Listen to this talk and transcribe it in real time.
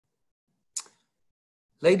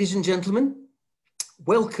Ladies and gentlemen,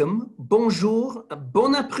 welcome, bonjour,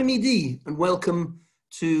 bon après-midi, and welcome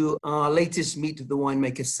to our latest Meet the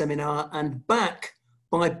Winemaker seminar, and back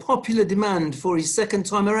by popular demand for his second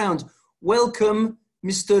time around. Welcome,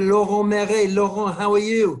 Mr. Laurent Mairet. Laurent, how are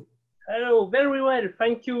you? Hello, very well,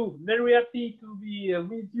 thank you. Very happy to be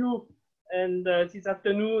with you and this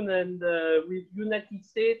afternoon and with United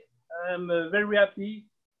States. I'm very happy,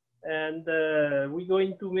 and we're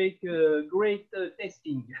going to make great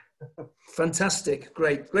tasting. Fantastic,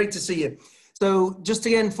 great to see you. So just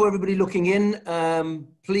again, for everybody looking in,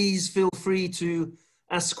 please feel free to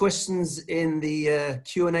ask questions in the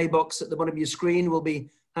Q&A box at the bottom of your screen. We'll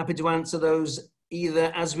be happy to answer those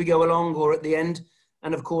either as we go along or at the end.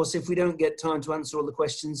 And of course, if we don't get time to answer all the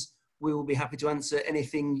questions, we will be happy to answer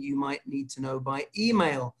anything you might need to know by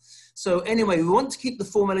email. So anyway, we want to keep the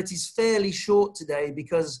formalities fairly short today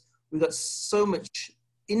because we've got so much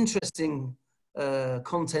interesting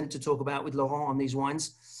content to talk about with Laurent on these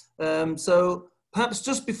wines. So perhaps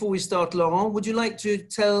just before we start, Laurent, would you like to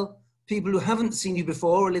tell people who haven't seen you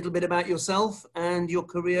before a little bit about yourself and your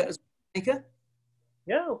career as a winemaker?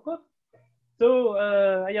 Yeah, of course. So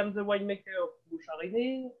I am the winemaker of Bouchard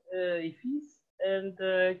Ainé Fils, and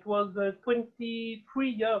it was 23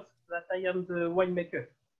 years that I am the winemaker.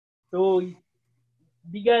 So it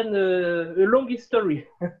began a long history.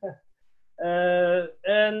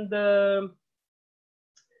 And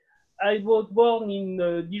I was born in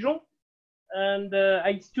Dijon, and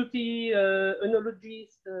I studied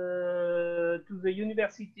œnologist to the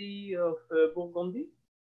University of Burgundy.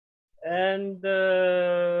 And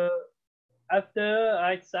after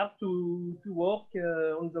I start to work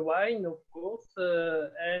on the wine, of course,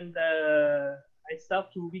 and I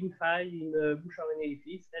start to vinify in Bouchard Ainé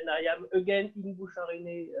Fils, and I am again in Bouchard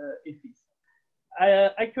Ainé Fils.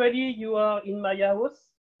 Actually, you are in my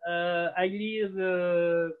house. I live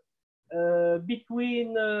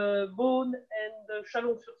between Beaune and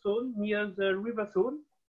Chalon-sur-Saône, near the River Saône,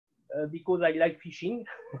 because I like fishing.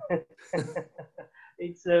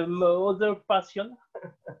 It's my other passion.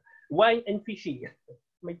 Wine and fishing,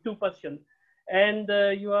 my two passions. And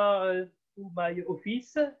you are to my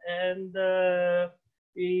office, and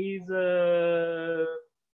is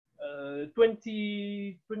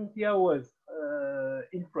 20 hours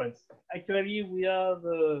in France. Actually, we have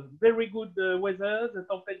very good weather. The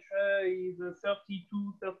temperature is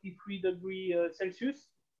 32, 33 degrees Celsius.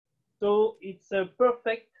 So it's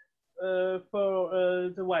perfect for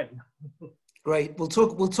the wine. Great. We'll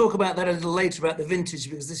talk about that a little later about the vintage,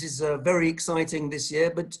 because this is very exciting this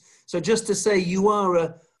year. But so just to say, you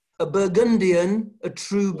are a Burgundian, a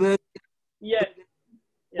true Burgundian. Yeah.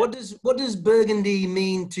 What does Burgundy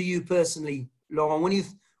mean to you personally, Laurent?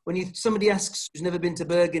 When somebody asks who's never been to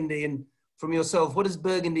Burgundy, and from yourself, what does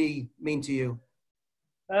Burgundy mean to you?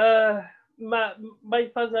 My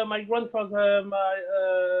father, my grandfather, my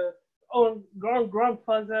own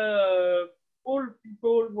grandfather. All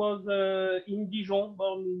people was in Dijon,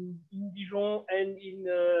 born in Dijon and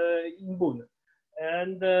in Beaune.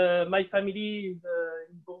 And my family is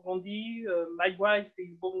in Burgundy, my wife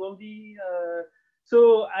is Burgundy.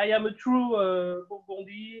 So I am a true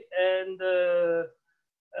Burgundy, and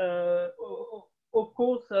of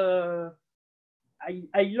course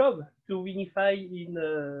I love to vinify in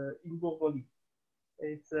Burgundy.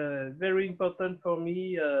 It's very important for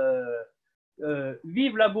me.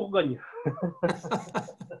 Vive la Bourgogne.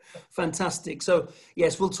 Fantastic. So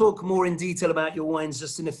yes, we'll talk more in detail about your wines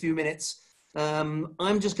just in a few minutes.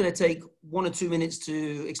 I'm just going to take 1 or 2 minutes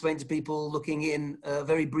to explain to people looking in a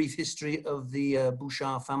very brief history of the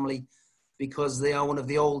Bouchard family, because they are one of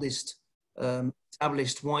the oldest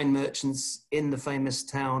established wine merchants in the famous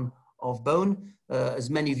town of Beaune. As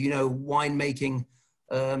many of you know, winemaking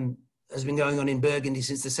has been going on in Burgundy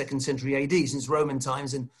since the 2nd century AD, since Roman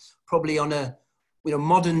times, and probably on a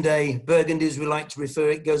modern day Burgundy, as we like to refer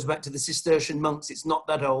it, goes back to the Cistercian monks. It's not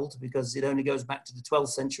that old, because it only goes back to the 12th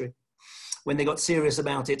century when they got serious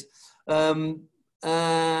about it. And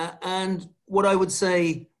what I would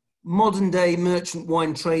say, modern day merchant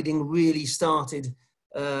wine trading really started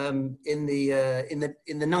in the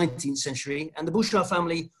 19th century, and the Bouchard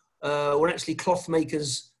family were actually cloth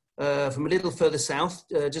makers from a little further south,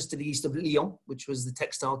 just to the east of Lyon, which was the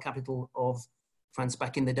textile capital of France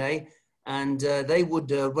back in the day. And they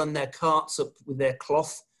would run their carts up with their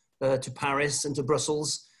cloth to Paris and to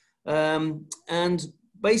Brussels. And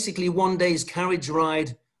basically one day's carriage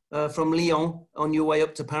ride from Lyon on your way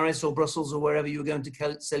up to Paris or Brussels or wherever you were going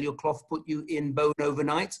to sell your cloth put you in Beaune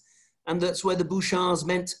overnight. And that's where the Bouchards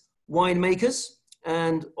met winemakers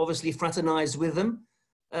and obviously fraternized with them.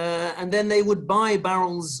 and then they would buy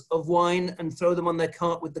barrels of wine and throw them on their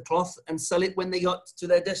cart with the cloth and sell it when they got to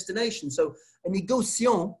their destination. So a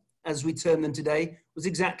négociant, as we term them today, was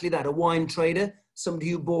exactly that, a wine trader, somebody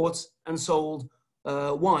who bought and sold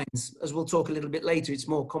wines. As we'll talk a little bit later, it's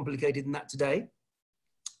more complicated than that today.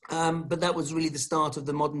 But that was really the start of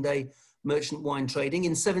the modern day merchant wine trading.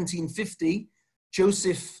 In 1750,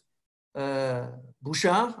 Joseph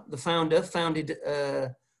Bouchard, the founder, founded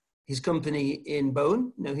his company in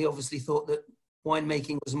Beaune. You know, he obviously thought that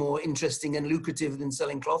winemaking was more interesting and lucrative than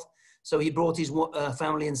selling cloth. So he brought his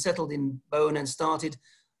family and settled in Beaune and started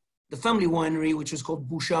the family winery, which was called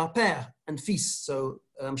Bouchard Père and Fils. So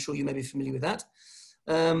I'm sure you may be familiar with that.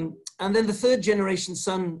 And then the third generation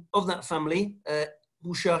son of that family,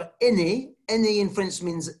 Bouchard Ainé. Ainé in French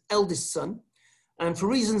means eldest son. And for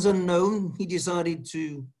reasons unknown, he decided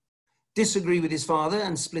to disagree with his father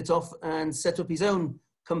and split off and set up his own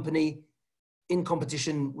company in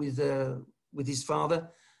competition with his father.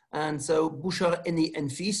 And so Bouchard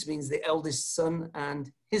Ainé Fils means the eldest son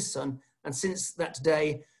and his son. And since that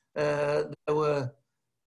day, there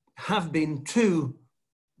have been two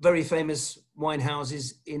very famous wine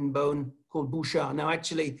houses in Beaune called Bouchard. Now,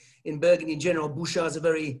 actually, in Burgundy in general, Bouchard is a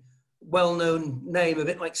very well-known name, a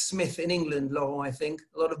bit like Smith in England, Laurent, I think.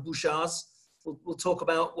 A lot of Bouchards. We'll talk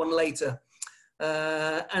about one later.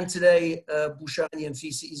 And today, Bouchard Ainé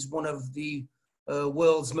Fils is one of the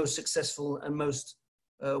world's most successful and most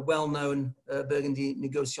well-known Burgundy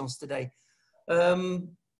negociants today.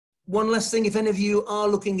 One last thing, if any of you are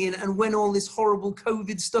looking in, and when all this horrible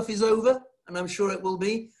COVID stuff is over, and I'm sure it will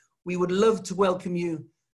be, we would love to welcome you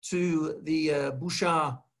to the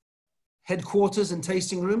Bouchard headquarters and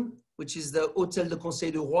tasting room, which is the Hôtel de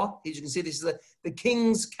Conseil du Roi. As you can see, this is the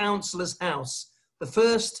King's Councillor's House, the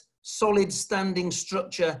first solid standing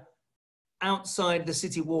structure outside the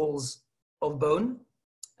city walls of Beaune.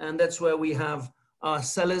 And that's where we have our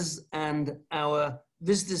cellars and our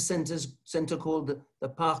visitor center called the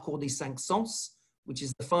Parcours des Cinq Sens, which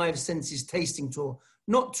is the Five Senses tasting tour.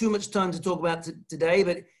 Not too much time to talk about today,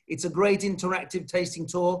 but it's a great interactive tasting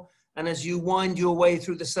tour. And as you wind your way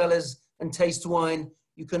through the cellars and taste wine,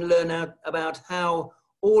 you can learn out about how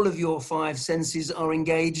all of your five senses are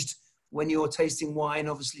engaged when you're tasting wine,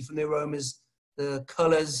 obviously from the aromas, the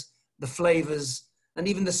colors, the flavors, and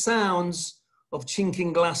even the sounds of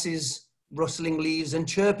chinking glasses, rustling leaves, and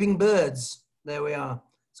chirping birds. There we are.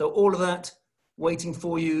 So all of that waiting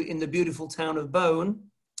for you in the beautiful town of Beaune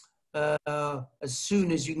as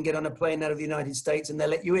soon as you can get on a plane out of the United States and they'll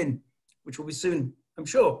let you in, which will be soon, I'm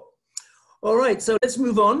sure. All right, so let's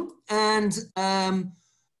move on. And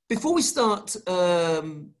before we start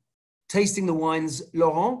tasting the wines,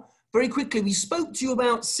 Laurent, very quickly, we spoke to you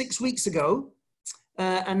about 6 weeks ago,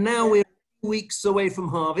 and now we're 2 weeks away from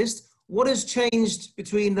harvest. What has changed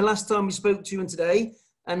between the last time we spoke to you and today,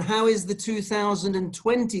 and how is the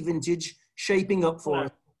 2020 vintage shaping up for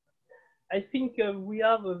us? I think we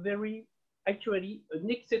have actually an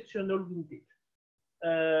exceptional vintage.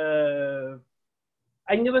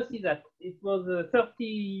 I never see that. It was 30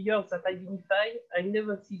 years that I vinify. I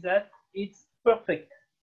never see that. It's perfect.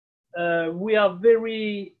 We have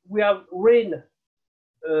rain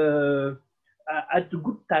at a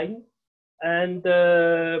good time, and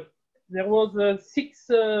there was 6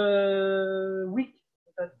 weeks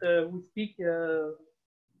that we speak,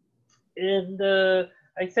 and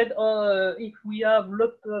I said, if we have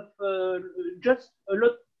just a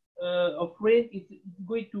lot of rain, it's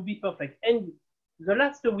going to be perfect. And the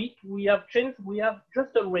last week we have changed. We have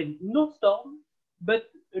just a rain, no storm,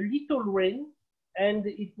 but a little rain, and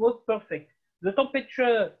it was perfect. The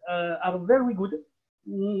temperature are very good,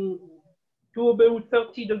 to about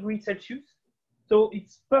 30 degrees Celsius. So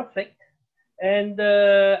it's perfect. And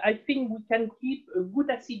I think we can keep a good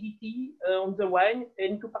acidity on the wine,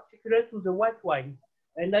 and to particular to the white wine.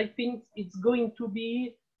 And I think it's going to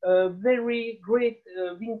be a very great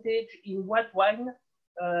vintage in white wine.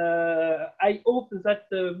 I hope that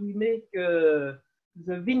we make the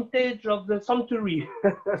vintage of the century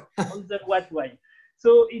on the white wine.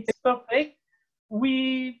 So it's perfect.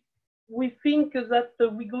 We think that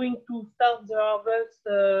we're going to start the harvest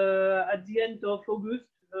at the end of August,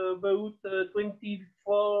 about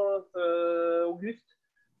 24th August.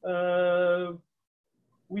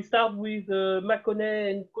 We start with Mâconnais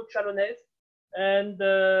and Côte Chalonnaise, and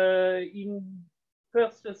in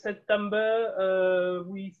 1st September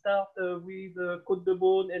we start with Côte de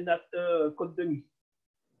Beaune, and after Côte de Nuit.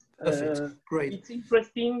 Perfect. Great. It's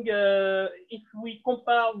interesting if we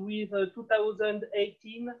compare with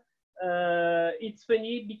 2018. It's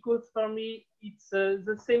funny because for me it's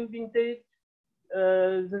the same vintage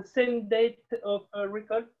the same date of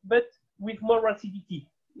record, but with more acidity.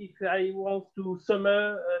 If I want to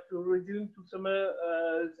resume to summer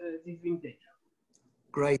this vintage.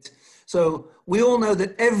 Great. So we all know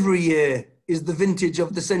that every year is the vintage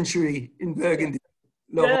of the century in Burgundy.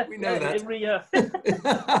 Laurent, we know that. Every year.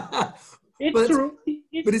 It's true.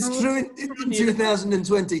 But it's true in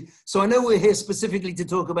 2020. So I know we're here specifically to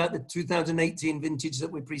talk about the 2018 vintage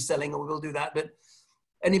that we're pre-selling, and we will do that. But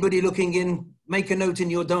anybody looking in, make a note in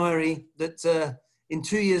your diary that in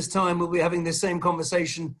 2 years' time, we'll be having this same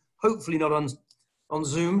conversation, hopefully not on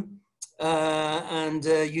Zoom. And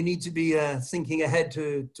you need to be thinking ahead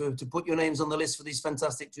to put your names on the list for these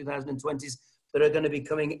fantastic 2020s that are going to be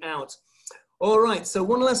coming out. All right, so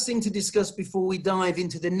one last thing to discuss before we dive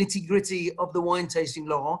into the nitty-gritty of the wine tasting,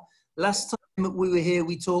 Laurent. Last time we were here,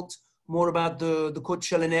 we talked more about the Côte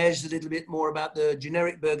Chalonnaise, a little bit more about the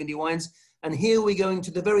generic Burgundy wines. And here we're going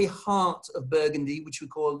to the very heart of Burgundy, which we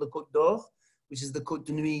call the Côte d'Or, which is the Côte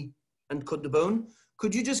de Nuit and Côte de Beaune.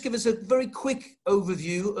 Could you just give us a very quick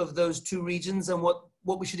overview of those two regions and what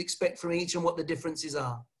we should expect from each and what the differences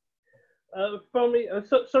are? For me,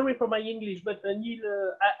 sorry for my English, but Neil,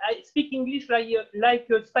 I speak English like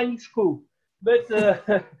a Spanish co, but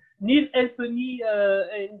Neil help me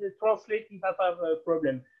and translate if I have a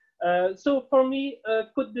problem. So for me,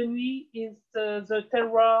 Côte de Nuit is the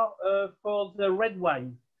terroir for the red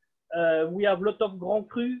wine. We have a lot of Grand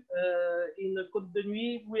Cru in Côte de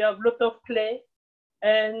Nuit. We have a lot of clay,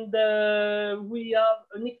 and we have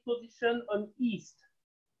an exposition on east.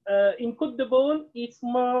 In Côte de Beaune, it's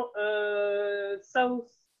more south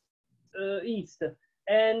east,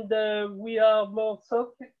 and we are more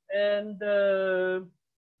south, and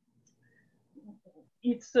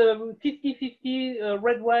it's 50-50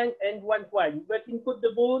 red wine and white wine. But in Côte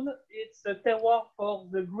de Beaune, it's a terroir for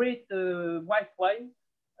the great white wine,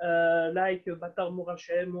 like Bâtard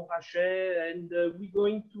Montrachet, and we're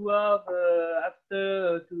going to have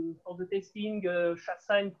for the tasting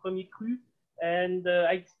Chassagne Premier Cru. And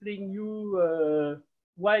I explain you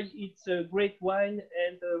why it's a great wine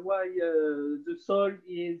and why the soil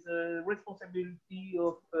is responsibility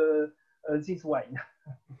of this wine.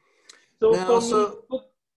 So for me,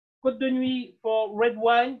 Côte de Nuit for red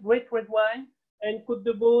wine, great red wine, and Côte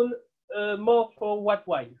de Beaune more for white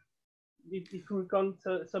wine, if we count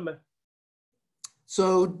summer.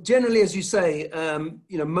 So generally, as you say,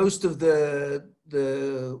 most of the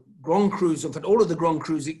Grand Crus, in fact, all of the Grand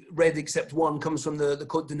Crus, red except one, comes from the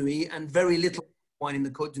Côte de Nuit, and very little wine in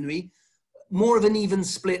the Côte de Nuit. More of an even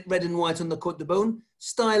split, red and white on the Côte de Beaune.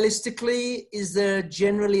 Stylistically, is there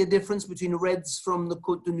generally a difference between reds from the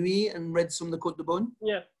Côte de Nuit and reds from the Côte de Beaune?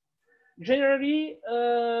 Yeah. Generally,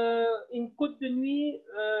 in Côte de Nuit,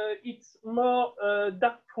 it's more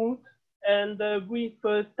dark fruit and with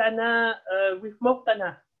tannin, with more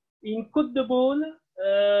tannin. In Côte de Beaune,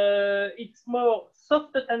 it's more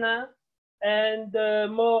soft tannin and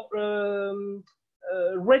more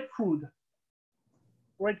red fruit.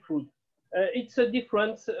 Red fruit. It's a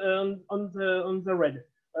difference on the red.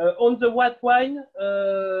 On the white wine,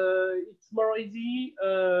 it's more easy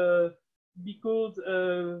because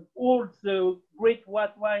all the great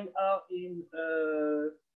white wine are in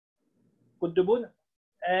Côte de Beaune,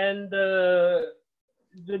 and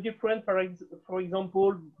the difference, for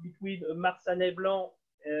example, between a Marsanais Blanc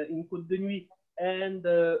in Côte de Nuit and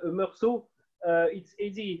a Meursault, it's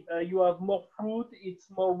easy. You have more fruit, it's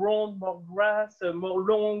more round, more grass, more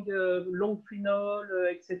long phenol,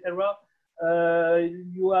 etc.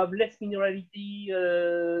 You have less minerality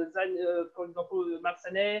than, for example,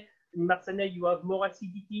 Marsanais. In Marsanais, you have more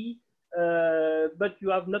acidity, but you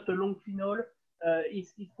have not a long phenol.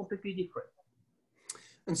 It's completely different.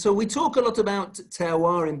 And so we talk a lot about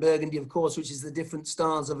terroir in Burgundy, of course, which is the different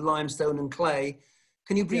styles of limestone and clay.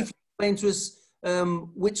 Can you briefly explain to us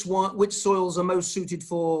which soils are most suited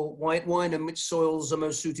for white wine and which soils are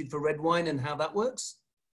most suited for red wine and how that works?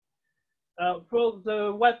 For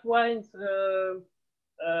the white wines,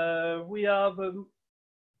 we have,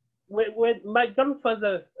 when my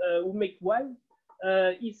grandfather who make wine,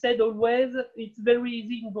 he said always, it's very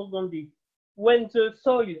easy in Burgundy. When the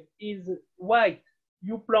soil is white,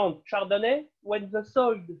 you plant Chardonnay. When the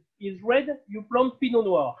soil is red, you plant Pinot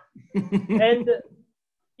Noir. And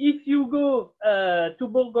if you go to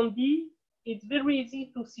Burgundy, it's very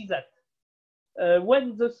easy to see that.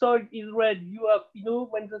 When the soil is red, you have Pinot.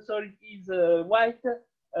 When the soil is white,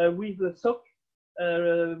 with the sock,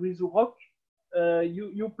 with the rock,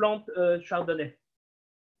 you plant Chardonnay.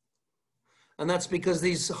 And that's because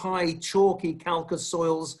these high chalky calcareous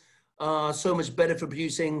soils are so much better for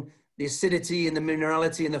producing the acidity and the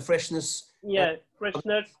minerality and the freshness. Yeah,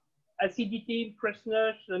 freshness, acidity,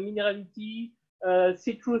 freshness, minerality,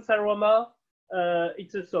 citrus aroma.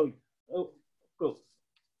 It's a soil. Oh, cool.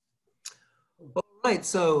 All right,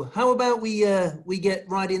 so how about we get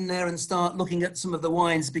right in there and start looking at some of the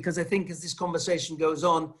wines, because I think as this conversation goes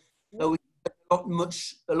on, we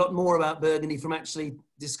a lot more about Burgundy from actually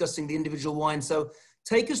discussing the individual wines. So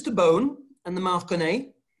take us to Beaune and the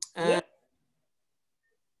Marconnet.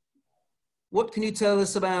 What can you tell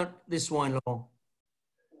us about this wine, Laurent?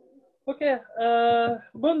 Okay,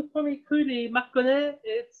 Beaune Premier Cru les Marconnet,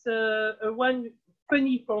 it's a wine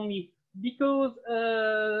funny for me because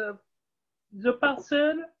the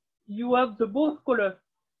parcel, you have the both color.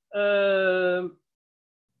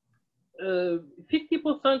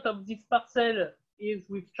 50% of this parcel is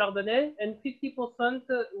with Chardonnay and 50%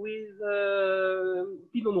 with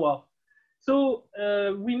Pinot Noir. So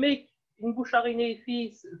we make in Bouchard Ainé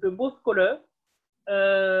Fils the both color.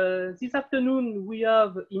 This afternoon we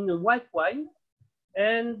have in a white wine,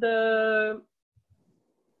 and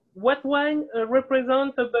white wine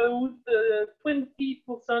represents about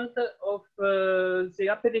 20% of the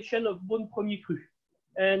appellation of Beaune Premier Cru,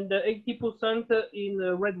 and 80% in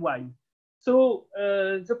red wine. So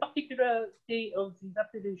the particularity of this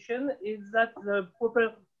appellation is that the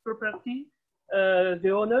property,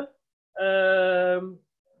 the owner,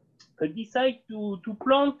 decide to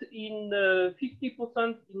plant in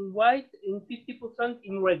 50% in white and 50%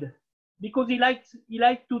 in red, because he likes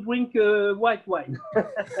to drink white wine.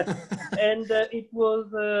 And it was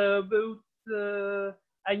about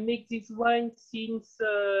I make this wine since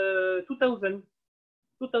 2000.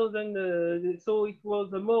 So it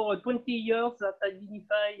was more 20 years that I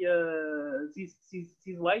identify this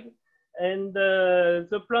wine, and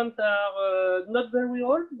the plants are not very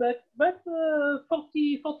old, but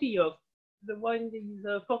 40 years. The wine is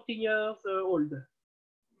 40 years old.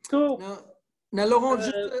 So now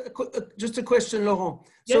Laurent, just a question, Laurent.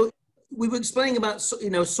 Yes. So we were explaining about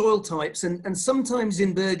soil types, and sometimes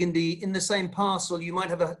in Burgundy, in the same parcel, you might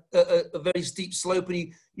have a very steep slope,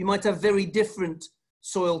 and you might have very different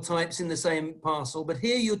soil types in the same parcel. But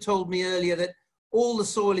here you told me earlier that all the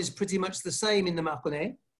soil is pretty much the same in the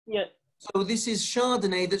Marconnet. Yeah. So this is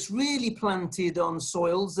Chardonnay that's really planted on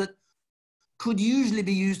soils that could usually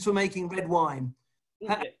be used for making red wine.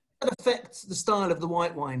 How does that affect the style of the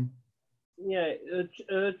white wine? Yeah,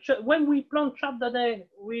 when we plant Chardonnay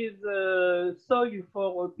with soil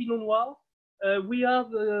for Pinot Noir, we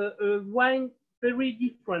have a wine very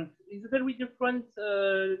different. It's very different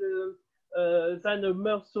than a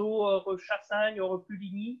Meursault or a Chassagne or a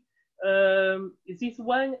Puligny. This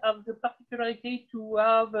wine has the particularity to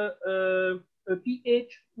have a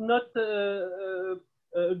pH, not a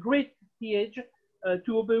great pH,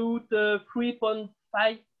 to about 3.5,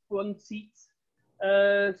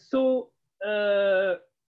 0.6. So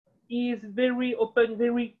is very open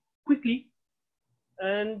very quickly,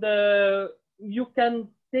 and you can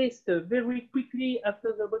taste very quickly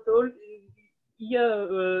after the bottle.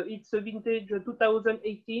 Here it's a vintage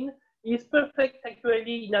 2018. It's perfect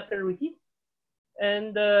actually in aperitif,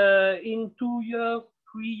 and in 2 years,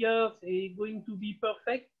 3 years, it's going to be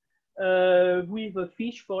perfect with a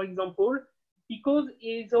fish, for example, because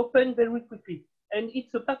it's open very quickly. And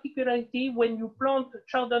it's a particularity when you plant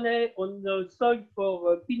Chardonnay on the soil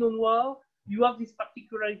for Pinot Noir, you have this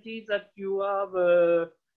particularity that you have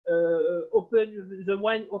the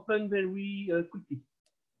wine open very quickly.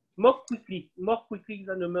 More quickly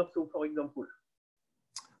than a Meursault, for example.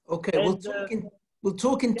 Okay, and, we'll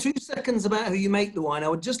talk in 2 seconds about how you make the wine. I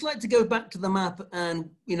would just like to go back to the map, and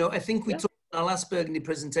I think we talked in our last Burgundy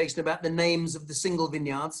presentation about the names of the single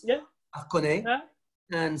vineyards. Yeah. Marconnet. Yeah.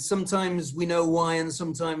 And sometimes we know why, and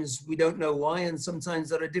sometimes we don't know why, and sometimes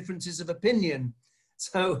there are differences of opinion.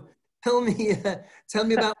 So tell me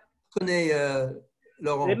about Marconnet,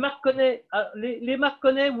 Laurent. Les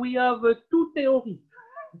Marconnet, we have 2 theories.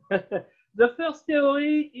 The first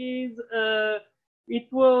theory is it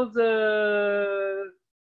was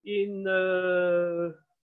in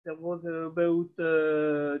there was about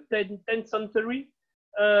 10th century.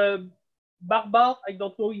 Barbare, I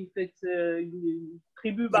don't know if it's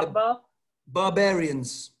tribu barbare.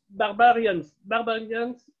 Barbarians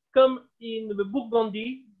come in the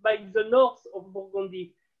Burgundy, by the north of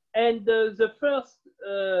Burgundy, and the first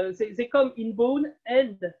they come in Beaune,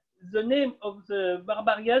 and the name of the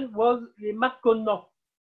barbarian was les Marconnans.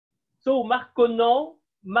 So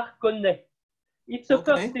Marconnet. It's the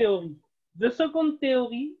first theory. The second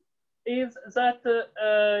theory is that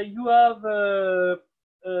you have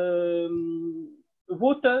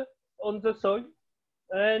water on the soil,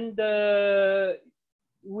 and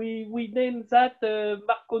we name that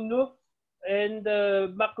Marconnot, and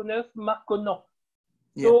Marconneuf, Marconnant.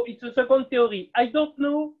 Yeah. So it's a second theory. I don't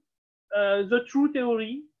know the true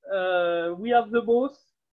theory. We have the both.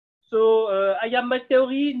 So I have my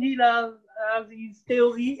theory, Neil has his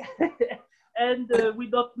theory, and we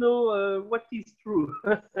don't know what is true.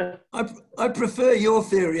 I prefer your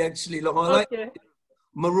theory, actually, Laurent. I Okay. like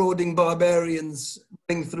marauding barbarians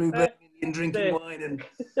running through Burgundy and drinking wine and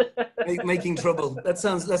making trouble. That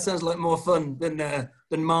sounds like more fun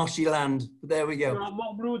than marshy land. But there we go. No,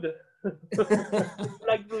 more blood.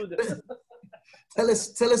 Black blood. Tell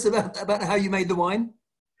us about how you made the wine.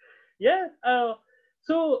 Yeah.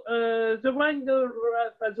 So the wine,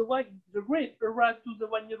 the grape arrived to the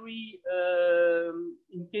winery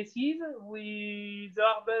in cases. The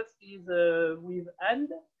harvest is with hand,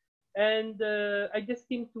 and I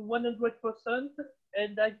destined to 100%,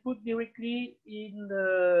 and I put directly in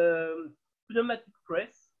pneumatic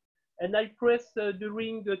press, and I press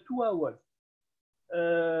during 2 hours.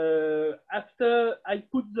 After I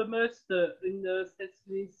put the must in the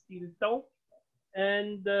stainless steel tank,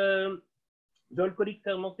 and the alcoholic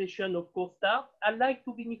fermentation, of course, starts. I like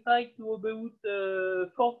to vinify to about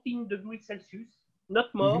 14 degrees Celsius,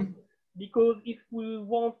 not more, because if we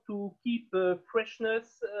want to keep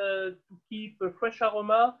freshness, to keep fresh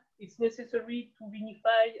aroma, it's necessary to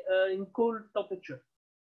vinify in cold temperature.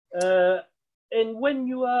 And when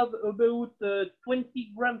you have about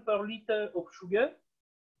 20 grams per liter of sugar,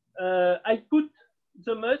 I put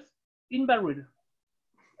the must in barrel.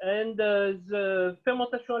 And the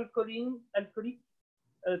fermentation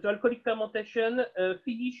the alcoholic fermentation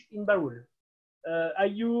finish in barrel. I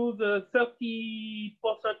use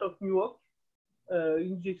 30% of new oak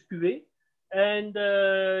in this cuvée, and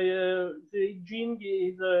the aging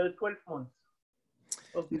is 12 months.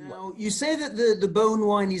 Now, you say that the Beaune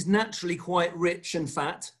wine is naturally quite rich and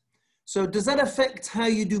fat. So does that affect how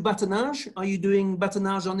you do batonnage? Are you doing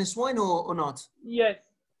batonnage on this wine or not? Yes.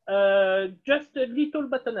 Just a little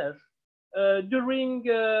batonnage during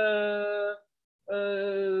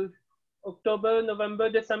October, November,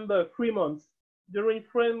 December, 3 months. During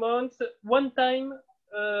 3 months, one time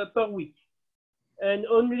per week, and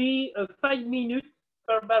only 5 minutes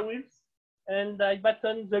per barrels. And I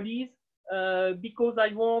batten the lees because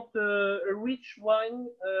I want a rich wine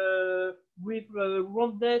with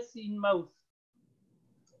roundness in mouth.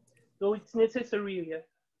 So it's necessary. Yeah.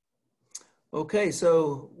 Okay,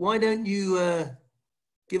 so why don't you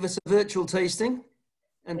give us a virtual tasting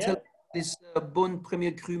and tell us this Beaune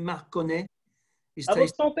Premier Cru Marconnet is tasting. À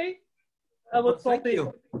votre santé. À votre Thank santé.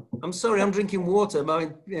 you. I'm sorry, I'm drinking water.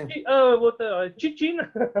 Yeah. Water. Chichin.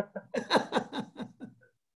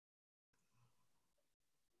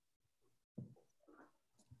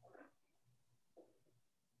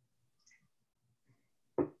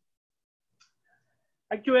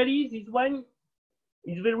 Actually, this wine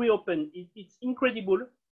is very open. It's incredible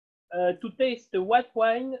to taste a white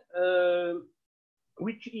wine,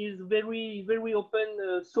 which is very, very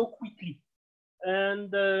open so quickly.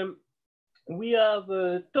 And we have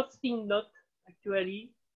a toasting note,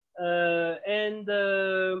 actually, and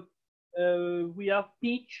we have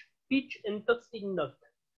peach and toasting note.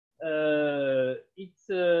 It's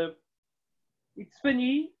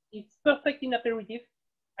funny. It's perfect in aperitif.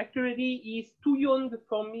 Actually, it's too young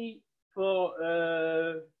for me for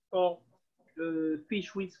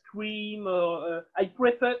fish with cream. Or I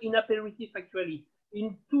prefer in aperitif. Actually,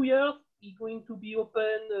 in 2 years, it's going to be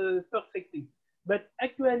open perfectly. But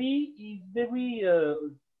actually, it's very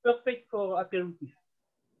perfect for aperitif.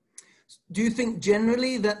 Do you think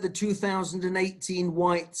generally that the 2018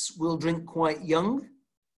 whites will drink quite young?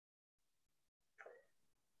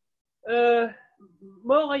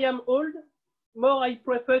 More I am old, more I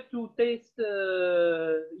prefer to taste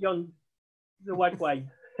young, the white wine.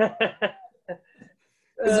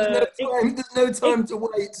 There's no time to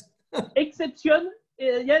wait. Exception,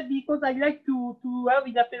 yeah, because I like to have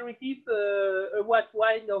in aperitif a white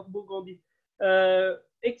wine of Burgundy.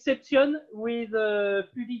 Exception with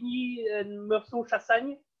Puligny and Meursault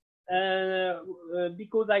Chassagne,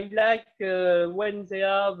 because I like when they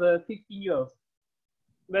have 15 years.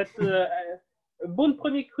 But Beaune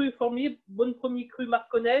Premier Cru for me, Beaune Premier Cru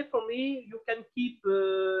Marconnet for me, you can keep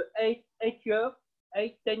 8 years,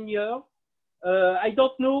 10 years. I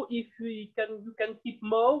don't know if you can keep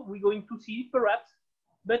more. We're going to see, perhaps.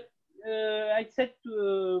 But I said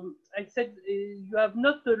you have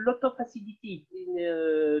not a lot of acidity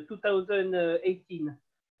in 2018,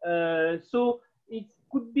 so it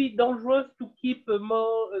could be dangerous to keep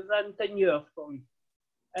more than 10 years for me.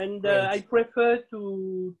 And I prefer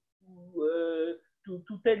to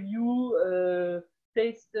tell you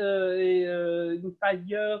taste in 5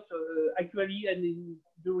 years, actually, and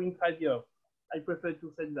during 5 years. I prefer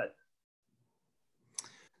to say that.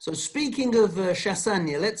 So speaking of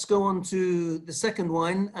Chassagne, let's go on to the second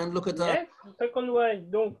wine and look at yes, the second wine.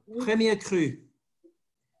 Donc, Premier Cru.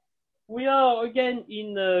 We are again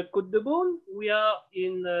in Côte de Beaune. We are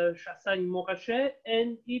in Chassagne-Montrachet,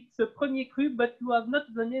 and it's a Premier Cru, but you have not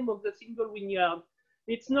the name of the single vineyard.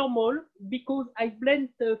 It's normal because I blend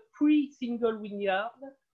 3 single vineyards.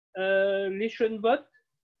 Les Chenvottes.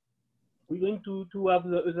 We're going to have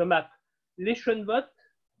the map. Les Chenvottes,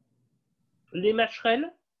 les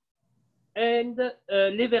Macherelles, and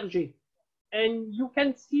les Vergers. And you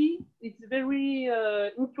can see, it's very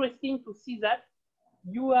interesting to see that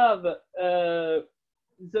you have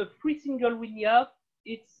the 3 single vineyards.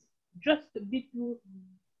 It's just a bit,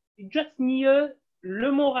 just near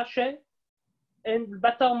Le Montrachet and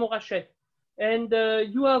Bâtard Montrachet. And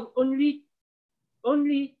you have only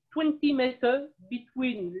 20 meters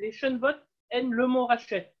between Les Chenvottes and Le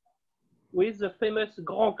Montrachet, with the famous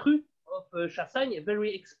Grand Cru of Chassagne, a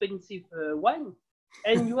very expensive wine,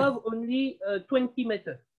 and you have only 20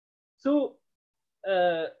 meters. So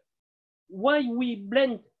why we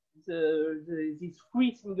blend these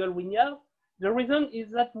 3 single vineyards? The reason is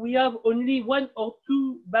that we have only 1 or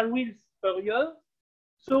 2 barrels per year.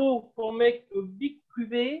 So for make a big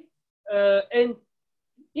cuvée, and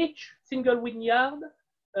each single vineyard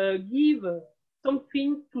give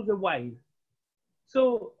something to the wine.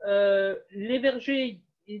 So les Vergers,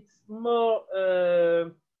 it's more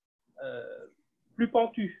plus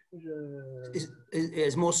pentu.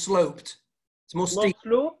 It's more sloped. It's more steep.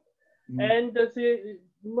 Slope, and the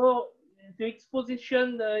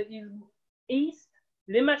exposition is east.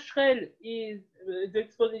 Les Macherelles is the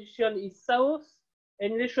exposition is south,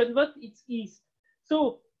 and Les Chenvottes it's east.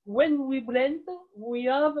 So when we blend, we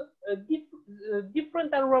have a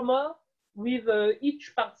different aroma with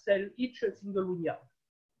each parcel, each single vineyard.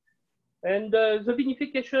 And the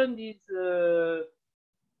vinification is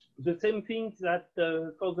the same thing that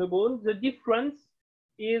for the Beaune. The difference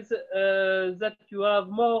is that you have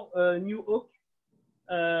more new oak,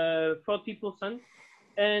 40%,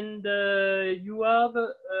 and you have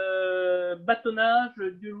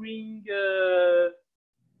bâtonnage during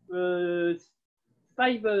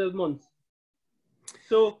 5 months.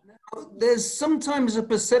 So there's sometimes a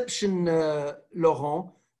perception,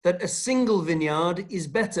 Laurent, that a single vineyard is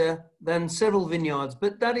better than several vineyards,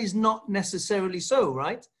 but that is not necessarily so,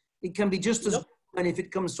 right? It can be just as good if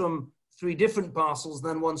it comes from 3 different parcels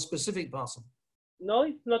than 1 specific parcel. No,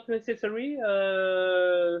 it's not necessary.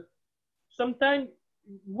 Sometimes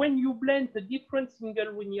when you blend a different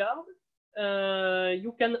single vineyard,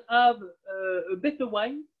 you can have a better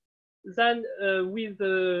wine than with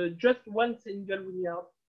just 1 single vineyard,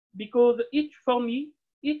 because for me,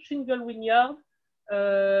 each single vineyard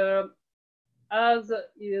has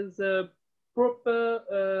his proper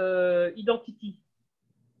identity.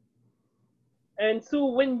 And so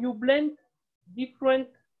when you blend different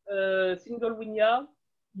single vineyard,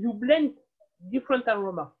 you blend different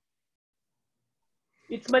aroma.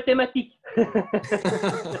 It's mathematics.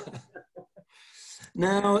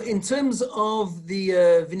 Now, in terms of the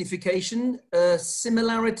vinification,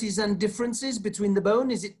 similarities and differences between the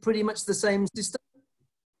Beaune, is it pretty much the same system?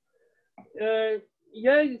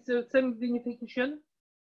 Yeah, it's the same vinification.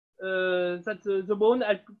 That's the Beaune,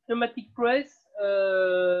 pneumatic press,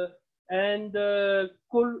 and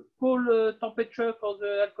cool temperature for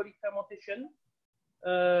the alcoholic fermentation.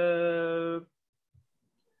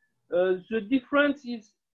 The difference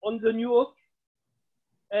is on the new oak,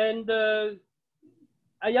 and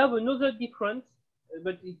I have another difference,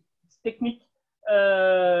 but it's technique.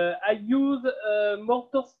 I use more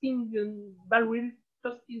toasting barrel.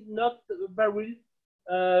 Toast is not barrel,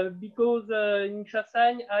 because in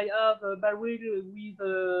Chassagne I have a barrel with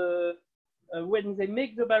when they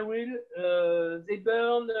make the barrel, they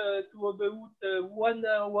burn to about 1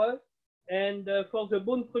 hour, and for the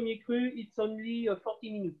Beaune Premier Cru, it's only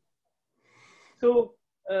 40 minutes. So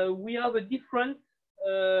we have a different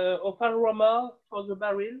of aroma for the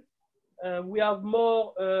barrel. We have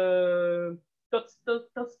more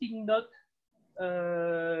toasting nut.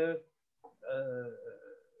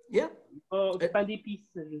 Yeah. Pain d'épices,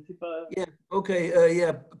 je sais pas. Yeah. Okay.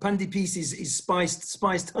 Yeah. Pain d'épices is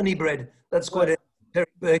spiced honey bread. That's quite a very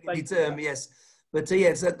Burgundy term. Yes. But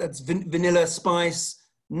yes, that's vanilla spice,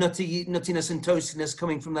 nuttiness and toastiness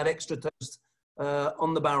coming from that extra toast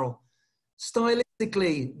on the barrel.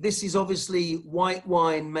 Stylistically, this is obviously white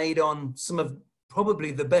wine made on some of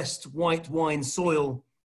probably the best white wine soil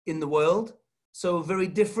in the world. So very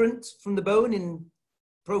different from the Beaune in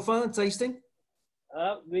profile and tasting.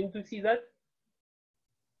 Going to see that?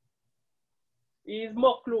 Is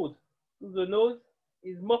more close to the nose,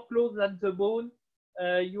 is more close than the bone.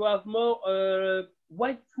 You have more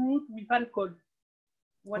white fruit with alcohol.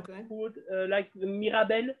 White fruit like the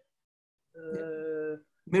Mirabelle.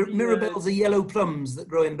 Mirabelles are yellow plums that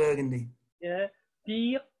grow in Burgundy. Yeah,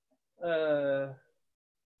 pear.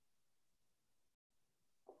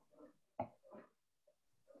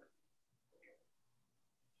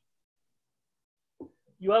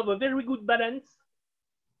 You have a very good balance.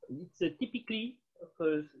 It's typically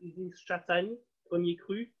this Chassagne, Premier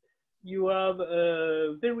Cru. You have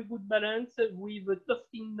a very good balance with a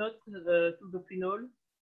toasting note to the phenol.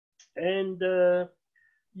 And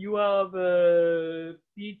you have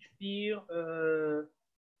peach, pear.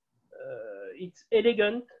 It's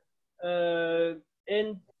elegant.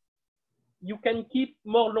 And you can keep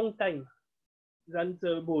more long time than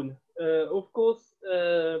the Beaune. Of course,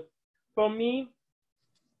 for me,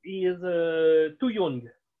 is too young.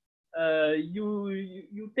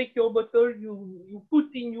 You take your bottle, you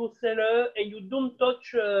put in your cellar, and you don't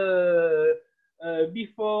touch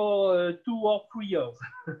before 2 or 3 years.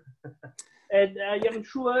 And I am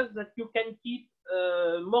sure that you can keep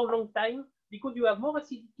more long time because you have more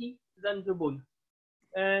acidity than the Beaune.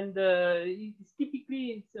 And it's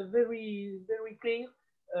typically, it's very, very clear.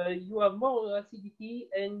 You have more acidity,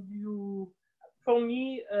 and you, for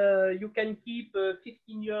me, you can keep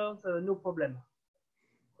 15 years, no problem.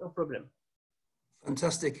 No problem.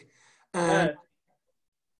 Fantastic.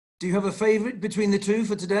 Do you have a favorite between the two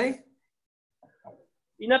for today?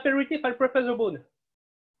 In aperitif, I prefer the Beaune.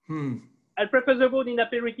 I prefer the Beaune in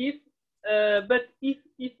aperitif. But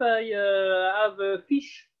if I have a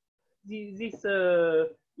fish,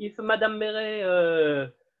 if Madame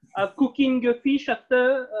Mairet are cooking a fish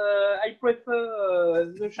after, I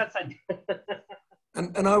prefer the Chassagne.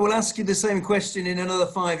 And I will ask you the same question in another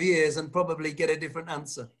 5 years and probably get a different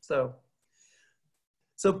answer. So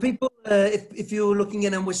people, if you're looking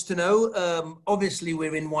in and wish to know, obviously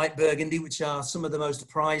we're in white Burgundy, which are some of the most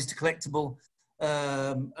prized, collectible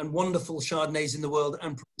and wonderful Chardonnays in the world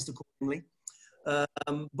and priced accordingly.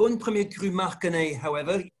 Beaune Premier Cru Marcanais,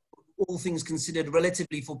 however, all things considered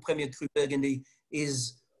relatively for Premier Cru Burgundy,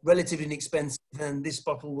 is relatively inexpensive, and this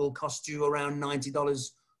bottle will cost you around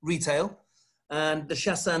 $90 retail. And the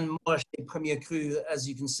Chassagne Montrachet Premier Cru, as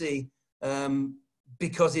you can see,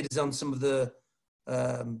 because it is on some of the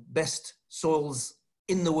best soils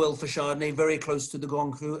in the world for Chardonnay, very close to the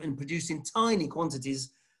Grand Cru, and produced in tiny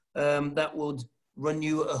quantities, that would run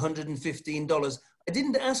you $115. I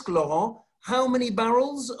didn't ask Laurent, how many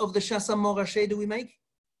barrels of the Chassagne Montrachet do we make?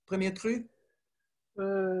 Premier Cru?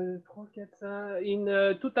 In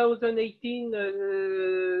 2018,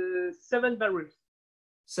 7 barrels.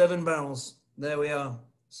 7 barrels. There we are.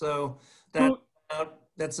 So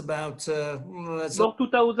that's about more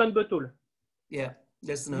 2,000 bottles. Yeah,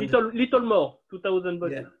 less than 100. Little more, 2,000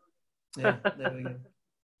 bottles. Yeah, there we go.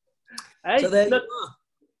 So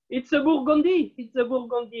it's a Burgundy. It's a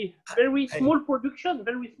Burgundy. Very small production.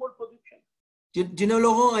 Very small production. Do you know,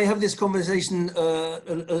 Laurent, I have this conversation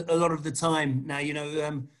a lot of the time now. You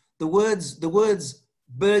know, the words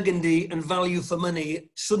Burgundy and value for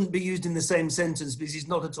money shouldn't be used in the same sentence, because it's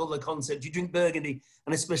not at all the concept. You drink Burgundy,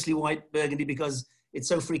 and especially white Burgundy, because it's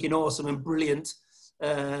so freaking awesome and brilliant,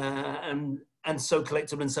 and so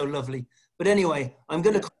collectible and so lovely. But anyway, I'm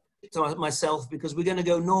going to contradict myself, because we're going to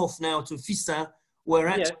go north now to Fissin, where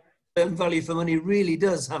actually value for money really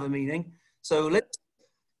does have a meaning. So let's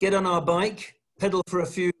get on our bike, pedal for a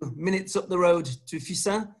few minutes up the road to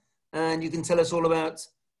Fissin, and you can tell us all about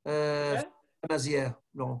Mazières,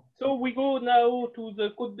 Laurent. So we go now to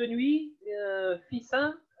the Côte de Nuit,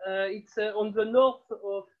 Fissin. It's on the north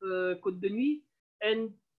of Côte de Nuit,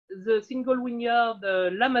 and the single vineyard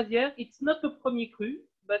La Mazière. It's not a Premier Cru,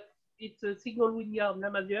 but it's a single vineyard La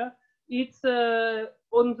Mazière. It's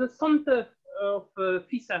on the center of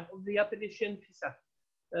Fissin, of the appellation Fissin,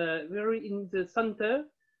 very in the center.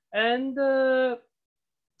 And La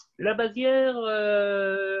Mazière,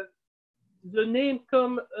 the name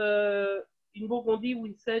come in Burgundy,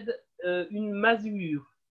 we said une masure.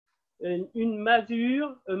 Une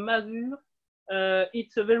masure, a masure.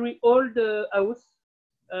 It's a very old house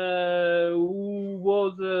who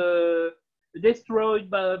was destroyed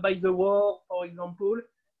by the war, for example.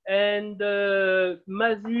 And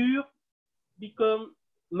masure become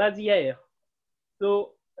Mazière.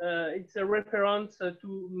 So it's a reference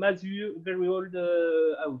to Masure, very old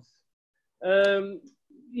house.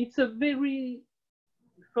 It's a very,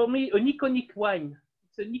 for me, an iconic wine.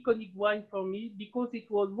 It's an iconic wine for me, because it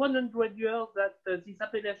was 100 years that this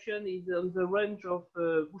appellation is on the range of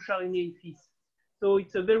Bouchard Ainé Fils. So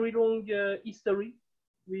it's a very long history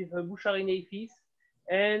with Bouchard Ainé Fils.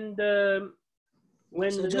 And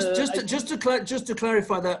when so just to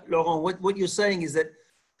clarify that, Laurent, what you're saying is that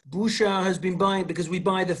Bouchard has been buying, because we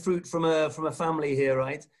buy the fruit from a family here,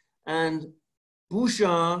 right? And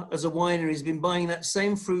Bouchard, as a winery, has been buying that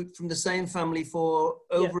same fruit from the same family for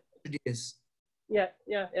over 100 years. Yeah.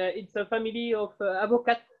 It's a family of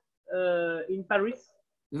avocats in Paris.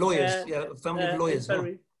 Lawyers, a family of lawyers. In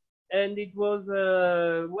Paris. And it was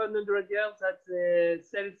 100 years that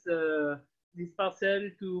sells this parcel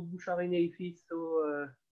to Bouchard Ainé Fils.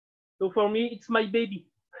 So for me, it's my baby.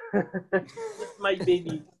 It's my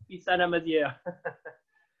baby. It's à la Masière.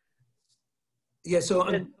 Yeah, so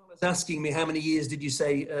I was asking me how many years did you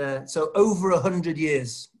say? So over 100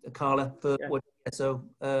 years, Carla. So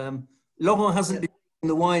Laurent hasn't been in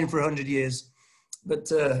the wine for 100 years, but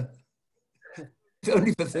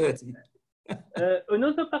only for 30.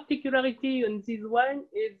 Another particularity on this wine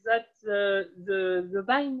is that the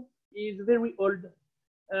vine is very old.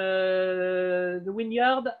 The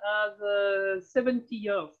vineyard has 70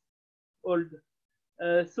 years old,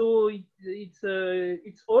 so it's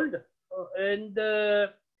old, and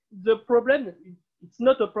the problem, it's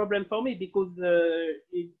not a problem for me because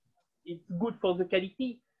it's good for the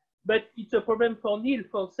quality, but it's a problem for Neil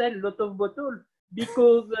for sell a lot of bottles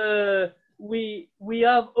because we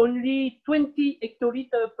have only 20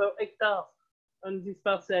 hectoliters per hectare on this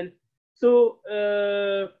parcel. So,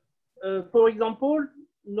 for example,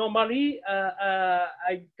 normally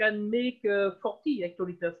I can make 40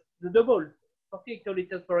 hectoliters, the double, 40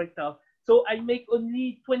 hectoliters per hectare. So I make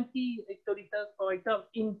only 20 hectoliters per hectare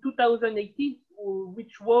in 2018,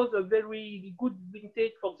 which was a very good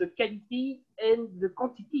vintage for the quality and the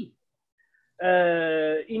quantity.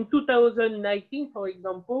 In 2019, for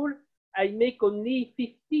example, I make only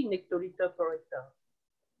 15 hectoliters per hectare.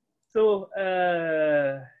 So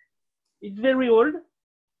it's very old,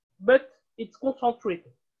 but it's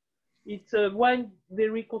concentrated. It's a wine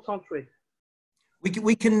very concentrated.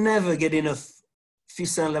 We can never get enough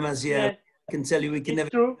Fils Saint La Masière. I can tell you, we can never.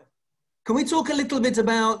 True. Can we talk a little bit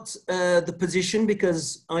about the position?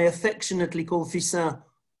 Because I affectionately call Fils Saint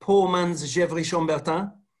poor man's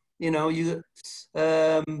Gevrey-Chambertin. You know, you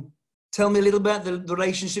tell me a little about the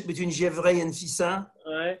relationship between Gevrey and Fils Saint.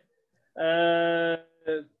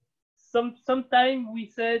 Sometimes we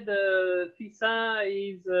said Fils Saint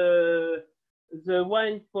is the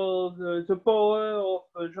wine for the power of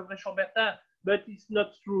Gevrey-Chambertin, but it's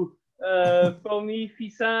not true. For me,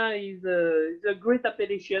 Fils Saint is a great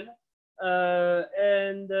appellation,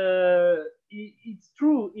 and it's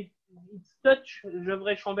true. It's touch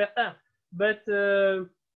Gevrey-Chambertin, but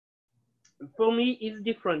for me, it's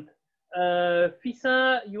different. Fils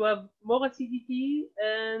Saint, you have more acidity,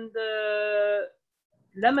 and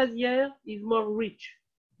La Masière is more rich,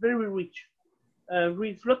 very rich,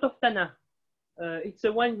 with a lot of tannin. It's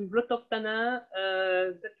a wine with a lot of tannin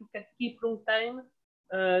that you can keep long time.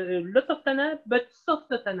 A lot of tannin, but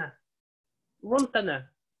soft tannin, rum tannin.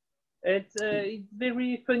 It's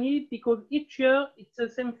very funny because each year it's the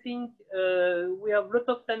same thing. We have a lot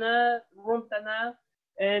of tannin, rum tannin,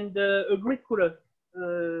 and a great color,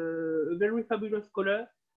 a very fabulous color.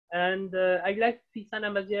 And I like Fils Saint La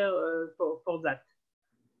Masière for that.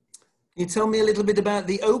 Can you tell me a little bit about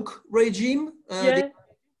the oak regime?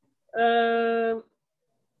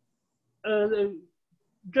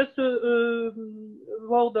 Just a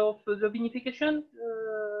word of the vinification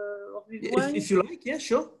of this wine. If you like, yeah,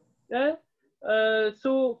 sure. Yeah.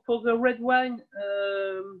 So for the red wine,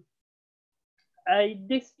 I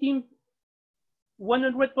destine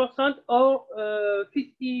 100% or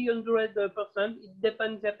 50-100%. It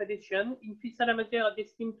depends the appellation. In Fils Saint La Masière, I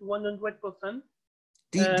destine to 100%.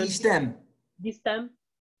 D-stem. D-stem.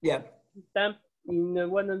 Yeah. D-stem in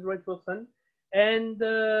 100%. And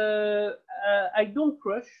I don't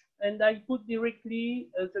crush, and I put directly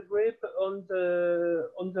the grape on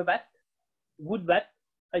the vat, wood vat.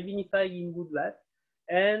 I vinify in wood vat,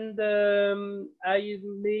 and I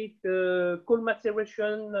make cold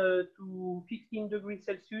maceration to 15 degrees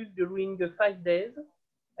Celsius during 5 days,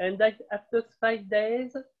 and after 5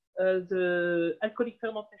 days, the alcoholic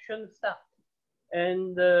fermentation starts,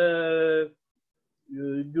 and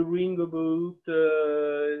during about,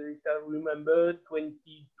 if I remember,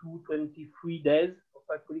 22, 23 days of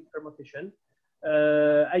alcoholic fermentation.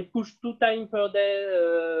 I push 2 times per day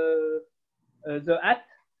the hat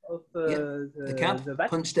of the cap, the vat.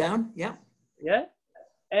 punch down, yeah. Yeah.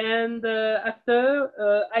 And after,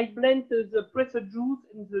 I blend the pressed juice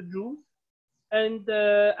and the juice. And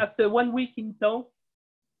after 1 week in tank,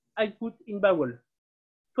 I put in barrel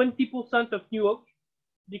 20% of new oak,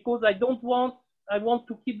 because I don't want I want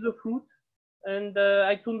to keep the fruit, and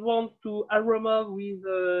I don't want to aroma with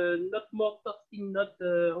not more toasting nut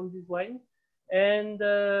on this wine. And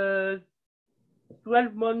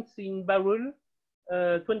 12 months in barrel,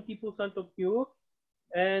 20% of pure,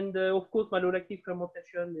 and of course malolactic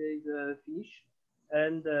fermentation is finished.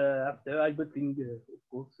 And after I bottle, of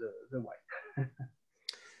course, the wine.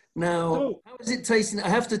 Now, So, how is it tasting? I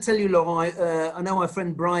have to tell you, Laurent, I know my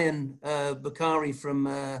friend Brian Bakari from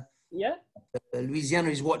yeah. Louisiana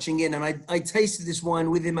is watching in, and I tasted this wine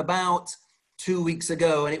with him about 2 weeks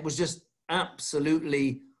ago, and it was just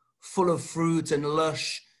absolutely full of fruit and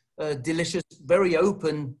lush, delicious, very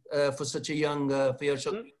open for such a young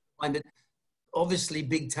wine. But obviously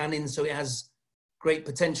big tannin, so it has great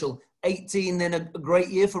potential. 18, then a great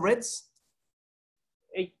year for reds.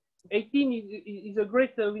 18 is a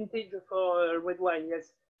great vintage for red wine.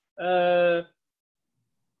 Yes.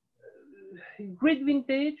 Great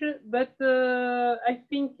vintage, but I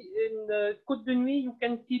think in Côte de Nuit you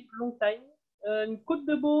can keep long time. In Côte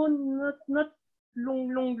de Beaune, not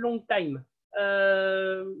long time.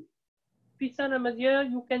 Pissin-la-Mazière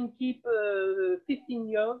you can keep 15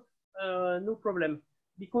 years, no problem,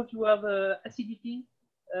 because you have acidity.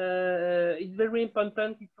 It's very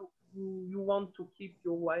important if you want to keep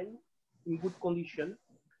your wine in good condition.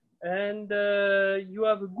 And you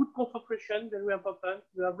have a good concentration, very important.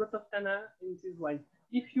 You have a lot of tannin in this wine.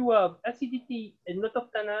 If you have acidity and a lot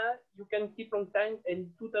of tannin, you can keep long time, and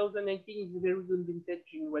 2019 is a very good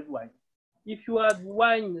vintage in red wine. If you have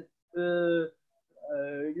wine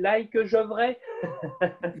like Gevrey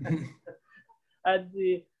at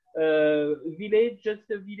the village, just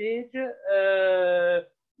a village,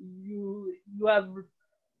 you have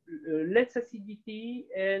less acidity,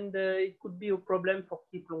 and it could be a problem for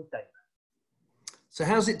keep long time. So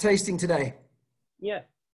how's it tasting today? Yeah.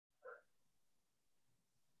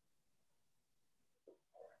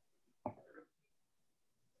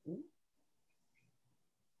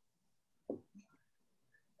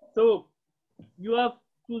 So you have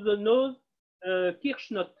to the nose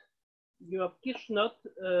kirsch nut. You have kirsch nut,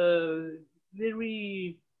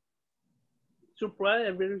 very surprised.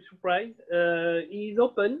 Is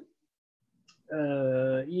open.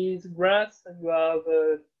 Is grass. You have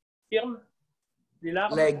firm.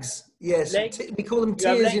 Legs, yes. Legs. We call them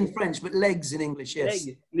tears in French, but legs in English, yes.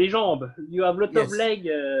 Leg. Les jambes. You have a lot of leg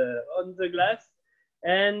on the glass,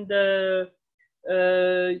 and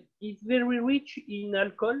it's very rich in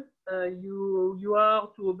alcohol. You are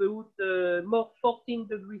to about more 14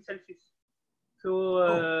 degrees Celsius. So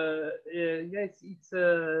yes, it's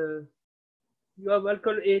you have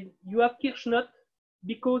alcohol, and you have kirsch nut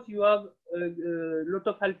because you have a lot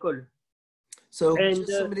of alcohol. So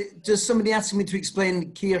just somebody asking me to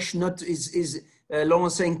explain kirsch nut is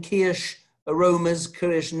Laurent saying kirsch aromas,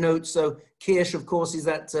 kirsch notes. So kirsch, of course, is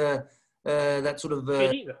that that sort of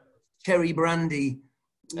cherry brandy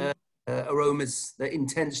aromas, the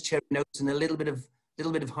intense cherry notes, and a little bit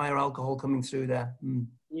of higher alcohol coming through there. Mm.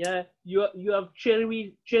 Yeah, you have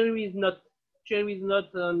cherry nut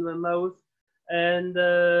on the mouth, and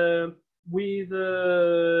with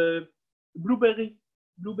blueberry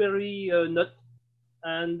nut,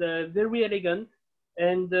 and very elegant,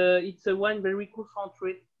 and it's a wine very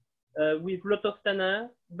concentrated with a lot of tannin,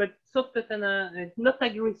 but soft tannin, not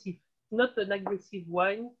aggressive, not an aggressive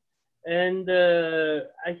wine. And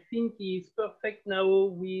I think it's perfect now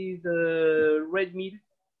with red meat,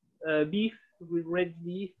 beef, with red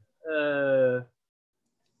beef,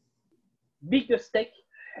 big steak,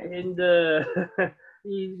 and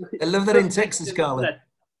I love that in Texas, Carla.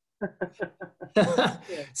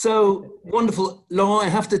 So wonderful. Laurent, I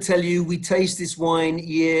have to tell you, we taste this wine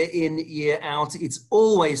year in, year out. It's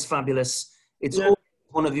always fabulous. It's always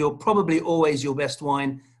one of your, probably always your best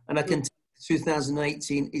wine. And I can tell you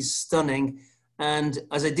 2018 is stunning. And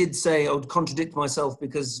as I did say, I would contradict myself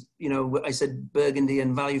because, you know, I said Burgundy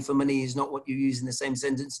and value for money is not what you use in the same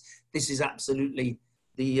sentence. This is absolutely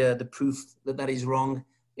the proof that that is wrong.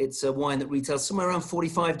 It's a wine that retails somewhere around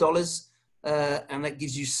 $45. And that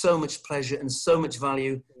gives you so much pleasure and so much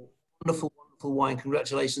value. Wonderful, wonderful wine.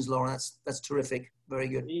 Congratulations, Laurent. That's terrific. Very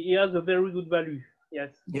good. He has a very good value.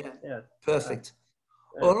 Yes. Yeah. Yes. Perfect.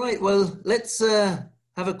 All right. Well, let's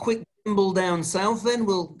have a quick dimble down south. Then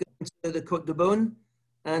we'll go to the Côte de Beaune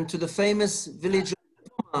and to the famous village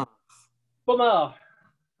of Pommard.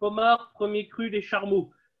 Pommard, premier cru des Charmeaux.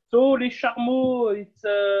 So les Charmeaux, it's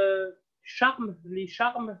les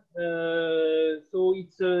charmes. So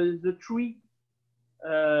it's the tree.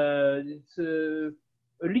 It's a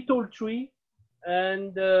little tree,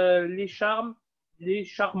 and les charmes, les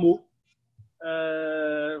Charmeaux.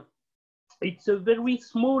 It's a very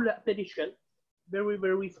small appellation. very,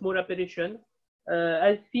 very small appellation.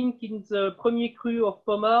 I think in the Premier Cru of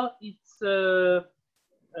Pommard, it's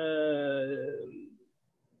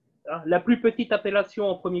la plus petite appellation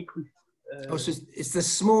en Premier Cru. So it's the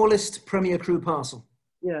smallest Premier Cru parcel.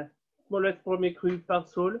 Yeah, smallest Premier Cru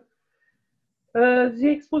parcel. The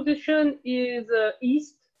exposition is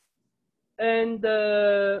east, and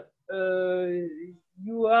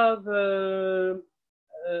you have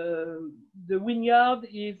the vineyard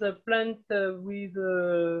is a plant with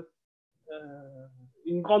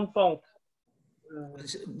une grande pente.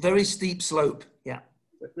 Very steep slope, yeah.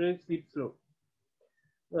 Very steep slope.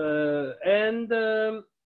 And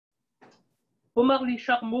Pommard les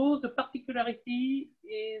Charmeaux, the particularity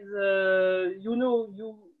is, you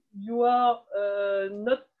are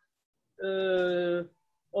not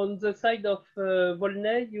on the side of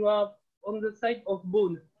Volnay, you are on the side of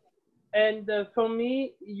Beaune. And for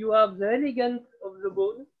me, you have the elegance of the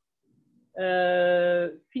Beaune,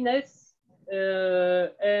 finesse,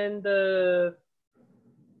 and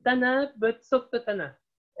tannin, but soft tannin.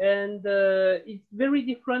 And it's very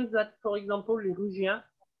different that, for example, les Rugiens,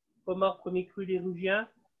 Pommard Premier Cru les Rugiens,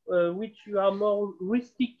 which you are more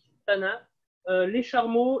rustic tannin. Les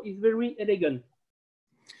Charmeaux is very elegant.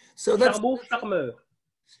 So that's Charmeur.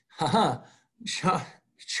 Haha,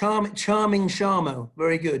 charming Charmeau.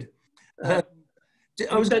 Very good. I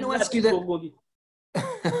was going to ask you that. I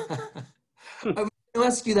was going to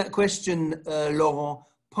ask you that question, Laurent.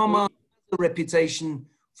 Pommard has a reputation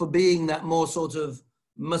for being that more sort of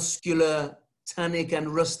muscular, tannic,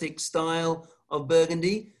 and rustic style of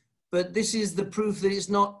Burgundy, but this is the proof that it's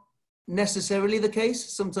not necessarily the case.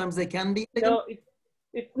 Sometimes they can be. No,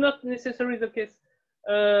 it's not necessarily the case.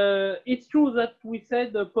 It's true that we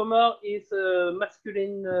said Pommard is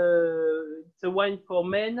masculine. It's a wine for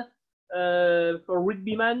men, for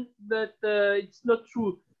rugbymen, but it's not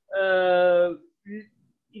true.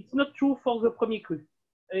 It's not true for the Premier Cru.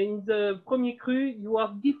 In the Premier Cru, you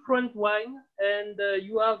have different wine, and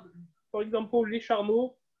you have, for example, Les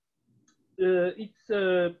Charmeaux. It's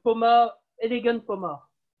Pommard, elegant Pommard,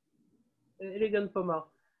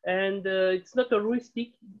 and it's not a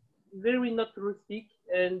rustic, very not rustic,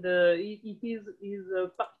 and it is a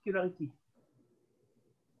particularity.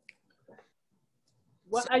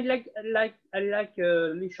 What I like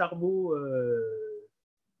Les Charmeaux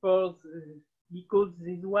because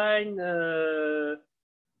this wine.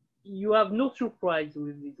 You have no surprise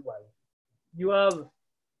with this wine. You have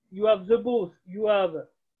the both. You have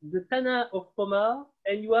the tannin of Pommard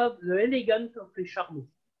and you have the elegance of Les Charmeaux.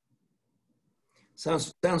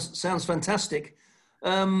 Sounds fantastic.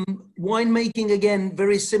 Winemaking again,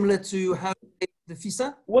 very similar to how the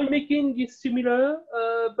Fissa? Winemaking is similar,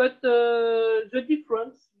 but the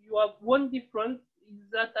difference, you have one difference is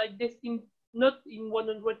that I destined not in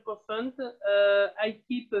 100%. I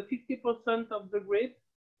keep 50% of the grape.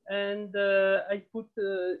 And I put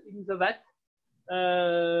in the vat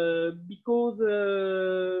because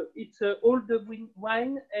it's old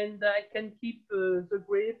wine and I can keep the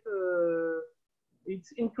grape.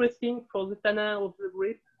 It's interesting for the tannin of the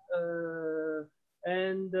grape,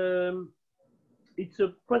 and it's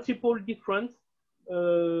a principal difference.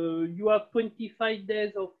 You have 25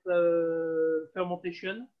 days of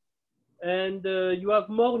fermentation, and you have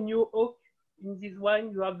more new oak in this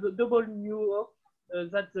wine. You have the double new oak.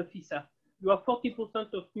 That's the Fissa. You have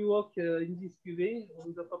 40% of new oak in this cuvée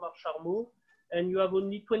on the Pommard Charmeaux, and you have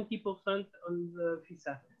only 20% on the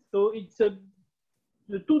Fissa. So it's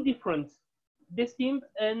the two difference, destined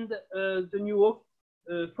and the new oak,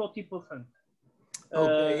 40%.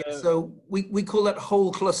 Okay, so we call that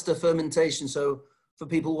whole cluster fermentation. So for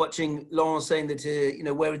people watching, Laurent saying that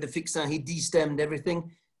where with the Fixin he destemmed everything.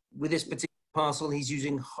 With this particular parcel, he's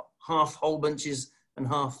using half whole bunches and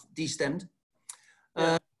half destemmed.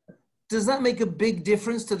 Does that make a big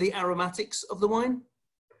difference to the aromatics of the wine?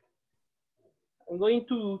 I'm going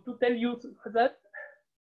to tell you that.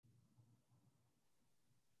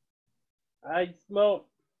 It's more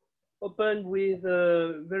open with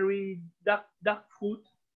very dark fruit.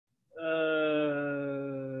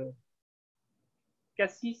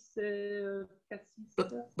 Cassis.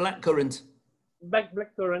 Blackcurrant.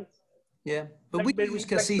 Blackcurrant. Yeah, but we use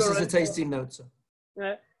cassis as a tasting note. So.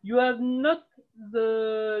 You have not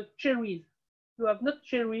the cherries. You have not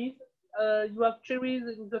cherries. You have cherries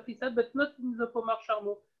in the Fissa, but not in the Pommard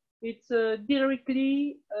Charmeaux. It's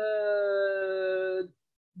directly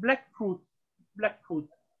black fruit.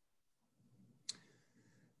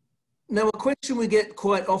 Now, a question we get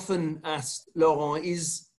quite often asked, Laurent,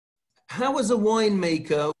 is how as a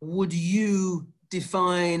winemaker would you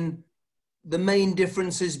define the main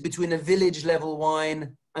differences between a village level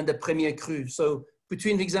wine and a Premier Cru. So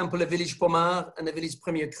between, for example, a village Pommard and a village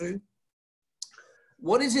Premier Cru,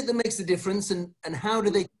 what is it that makes the difference, and how do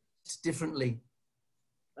they taste differently?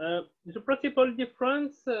 The principal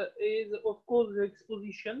difference is, of course, the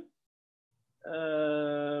exposition.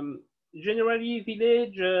 Generally,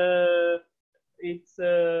 village, it's,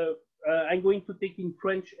 I'm going to take in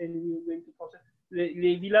French and you're going to translate.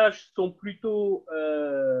 Les villages sont plutôt,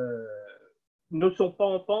 ne sont pas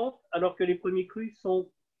en pente, alors que les premiers crus sont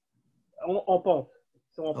en pente.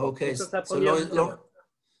 Okay, so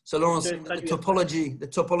Laurent, the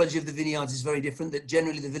topology of the vineyards is very different, that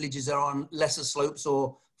generally the villages are on lesser slopes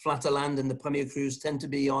or flatter land, and the Premier Crus tend to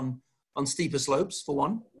be on steeper slopes, for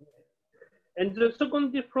one. And the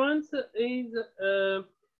second difference is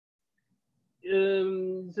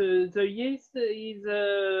the yeast is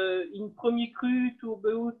in Premier Cru to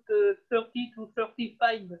about 30 to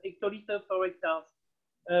 35 hectoliters per hectare.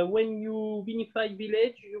 When you vinify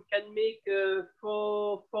village, you can make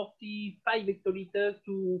 45 hectoliters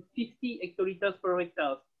to 50 hectoliters per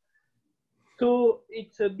hectare. So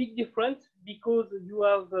it's a big difference because you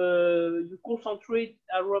have you concentrate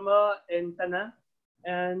aroma and tannin,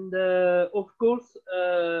 and of course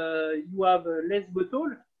you have less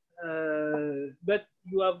bottle, but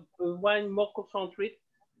you have wine more concentrate,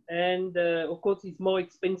 and of course it's more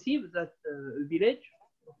expensive than village,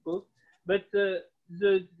 of course. But the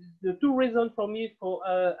two reasons for me for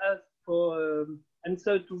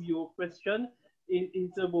answer to your question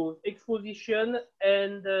is about exposition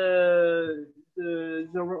and the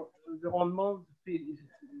rendement.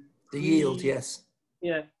 The yield, yes.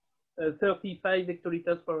 Yeah, 35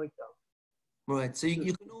 hectoliters per hectare. Right, so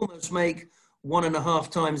you can almost make 1.5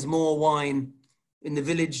 times more wine in the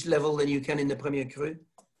village level than you can in the Premier Cru,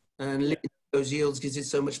 and limit those yields because it's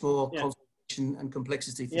so much more concentration and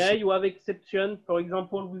complexity. Yeah, sure. You have exception, for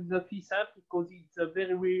example, with the Fils because it's a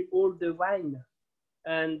very old wine,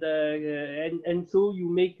 and so you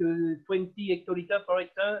make 20 hectoliters per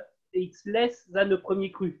hectare. It's less than the Premier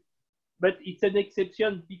Cru, but it's an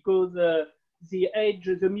exception because the age,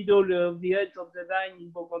 the middle of the age of the vine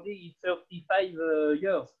in Burgundy is 35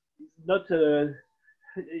 years. It's not,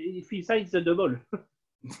 Fils is the double.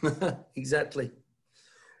 Exactly.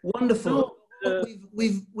 Wonderful. So,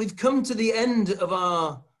 we've come to the end of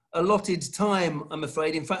our allotted time, I'm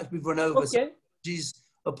afraid. In fact, we've run over. Okay. So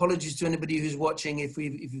apologies to anybody who's watching if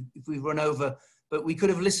we've run over. But we could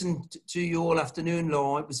have listened to you all afternoon,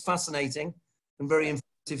 Laurent. It was fascinating and very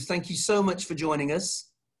informative. Thank you so much for joining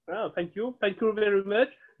us. Oh, thank you. Thank you very much.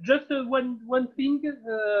 Just one thing.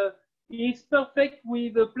 It's perfect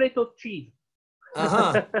with a plate of cheese.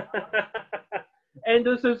 And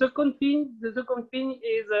the second thing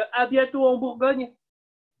is à bientôt en Bourgogne.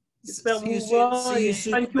 See you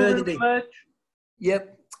soon. Thank you very much.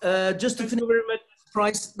 Yep. Just to finish, very much.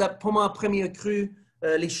 Price, that Pommard Premier Cru,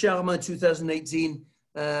 Les Charmes 2018,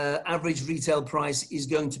 average retail price is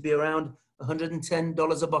going to be around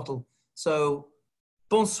 $110 a bottle. So,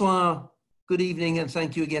 bonsoir, good evening, and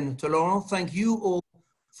thank you again to Laurent. Thank you all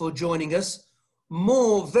for joining us.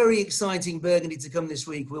 More very exciting Burgundy to come this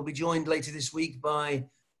week. We'll be joined later this week by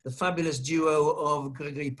the fabulous duo of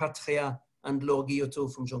Gregory Patria and Laure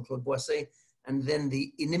Guillotot from Jean-Claude Boisset, and then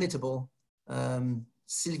the inimitable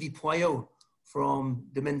Sylvie Poyot from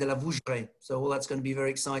Domaine de la Vougerie. So all that's going to be very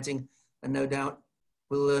exciting, and no doubt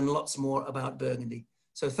we'll learn lots more about Burgundy.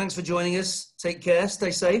 So thanks for joining us. Take care,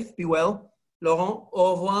 stay safe, be well. Laurent,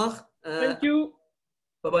 au revoir. Thank you.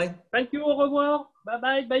 Bye-bye. Thank you, au revoir.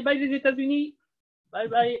 Bye-bye. Bye-bye les États-Unis.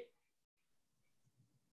 Bye-bye.